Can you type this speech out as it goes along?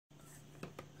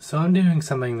So I'm doing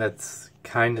something that's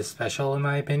kind of special in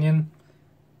my opinion.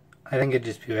 I think it'd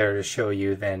just be better to show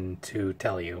you than to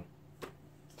tell you.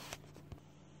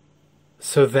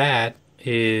 So that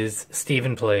is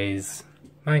Stephen Plays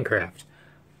Minecraft.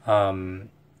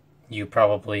 You can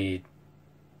probably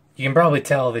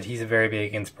tell that he's a very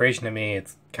big inspiration to me.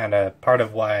 It's kind of part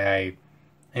of why I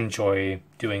enjoy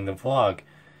doing the vlog.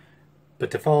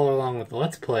 But to follow along with the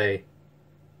Let's Play,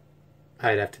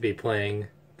 I'd have to be playing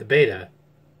the beta.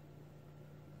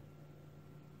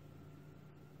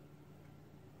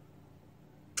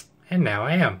 And now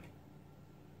I am.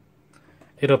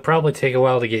 It'll probably take a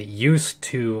while to get used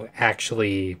to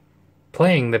actually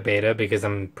playing the beta because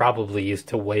I'm probably used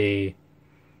to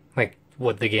like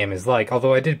what the game is like.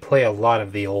 Although I did play a lot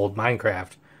of the old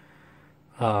Minecraft.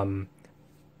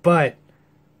 But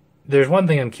there's one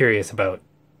thing I'm curious about.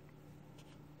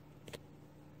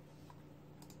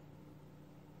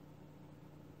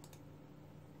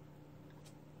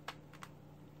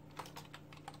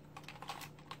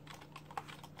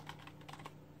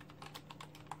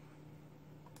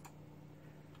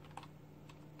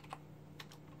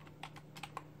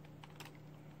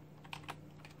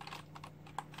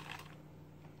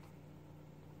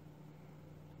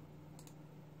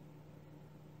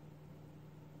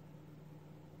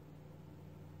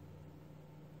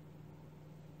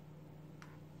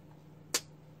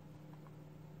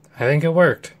 I think it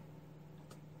worked.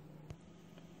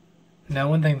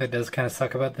 Now, one thing that does kind of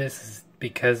suck about this is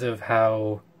because of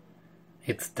how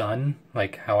it's done,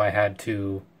 like how I had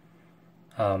to,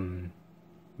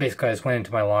 basically I just went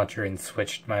into my launcher and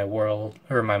switched my world,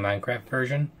 or my Minecraft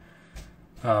version.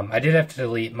 I did have to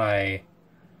delete my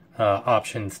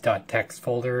options.txt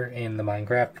folder in the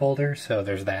Minecraft folder, so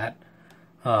there's that.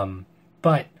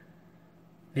 But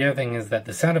the other thing is that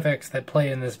the sound effects that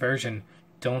play in this version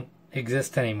don't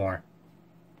exist anymore.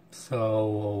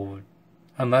 So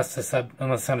unless the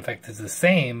sound effect is the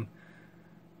same,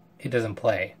 it doesn't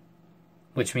play,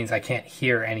 which means I can't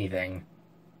hear anything.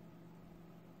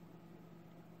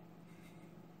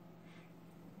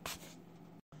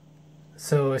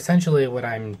 So essentially what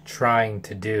I'm trying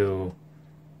to do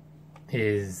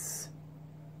is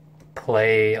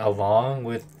play along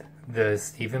with the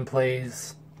Stephen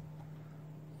Plays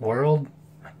world.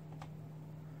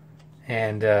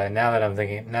 And now that I'm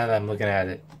looking at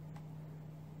it,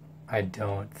 I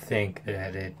don't think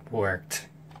that it worked.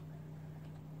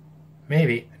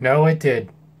 Maybe. No, it did.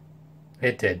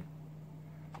 It did.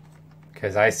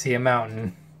 Because I see a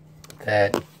mountain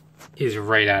that is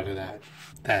right out of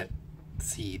that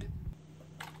seed.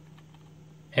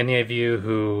 Any of you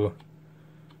who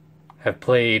have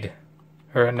played,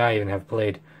 or not even have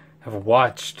played, have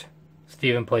watched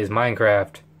Stephen Plays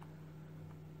Minecraft,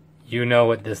 you know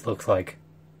what this looks like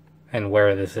and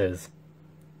where this is.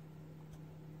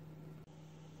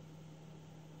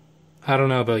 I don't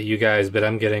know about you guys, but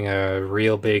I'm getting a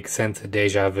real big sense of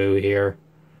deja vu here.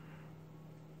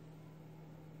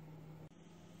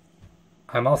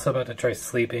 I'm also about to try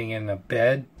sleeping in a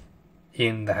bed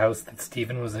in the house that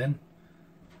Stephen was in.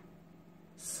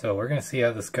 So we're going to see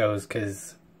how this goes,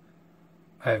 because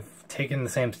I've taken the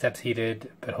same steps he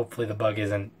did, but hopefully the bug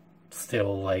isn't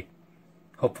still, like,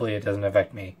 hopefully it doesn't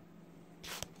affect me.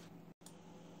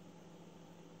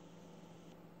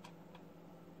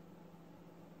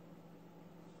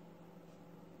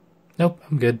 Nope,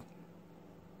 I'm good.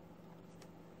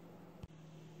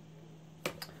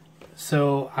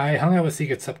 So I hung out with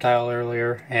Secret Subtile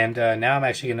earlier, and now I'm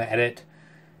actually going to edit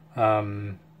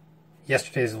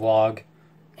yesterday's vlog,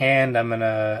 and I'm going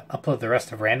to upload the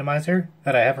rest of Randomizer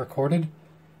that I have recorded.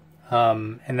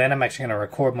 And then I'm actually going to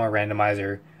record more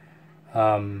Randomizer,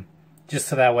 just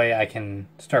so that way I can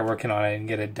start working on it and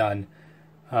get it done.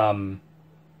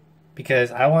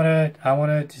 Because I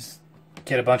wanna just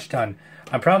get a bunch done.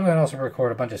 I'm probably gonna also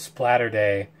record a bunch of Splatter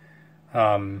Day,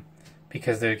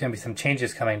 because there's gonna be some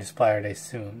changes coming to Splatter Day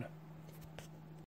soon.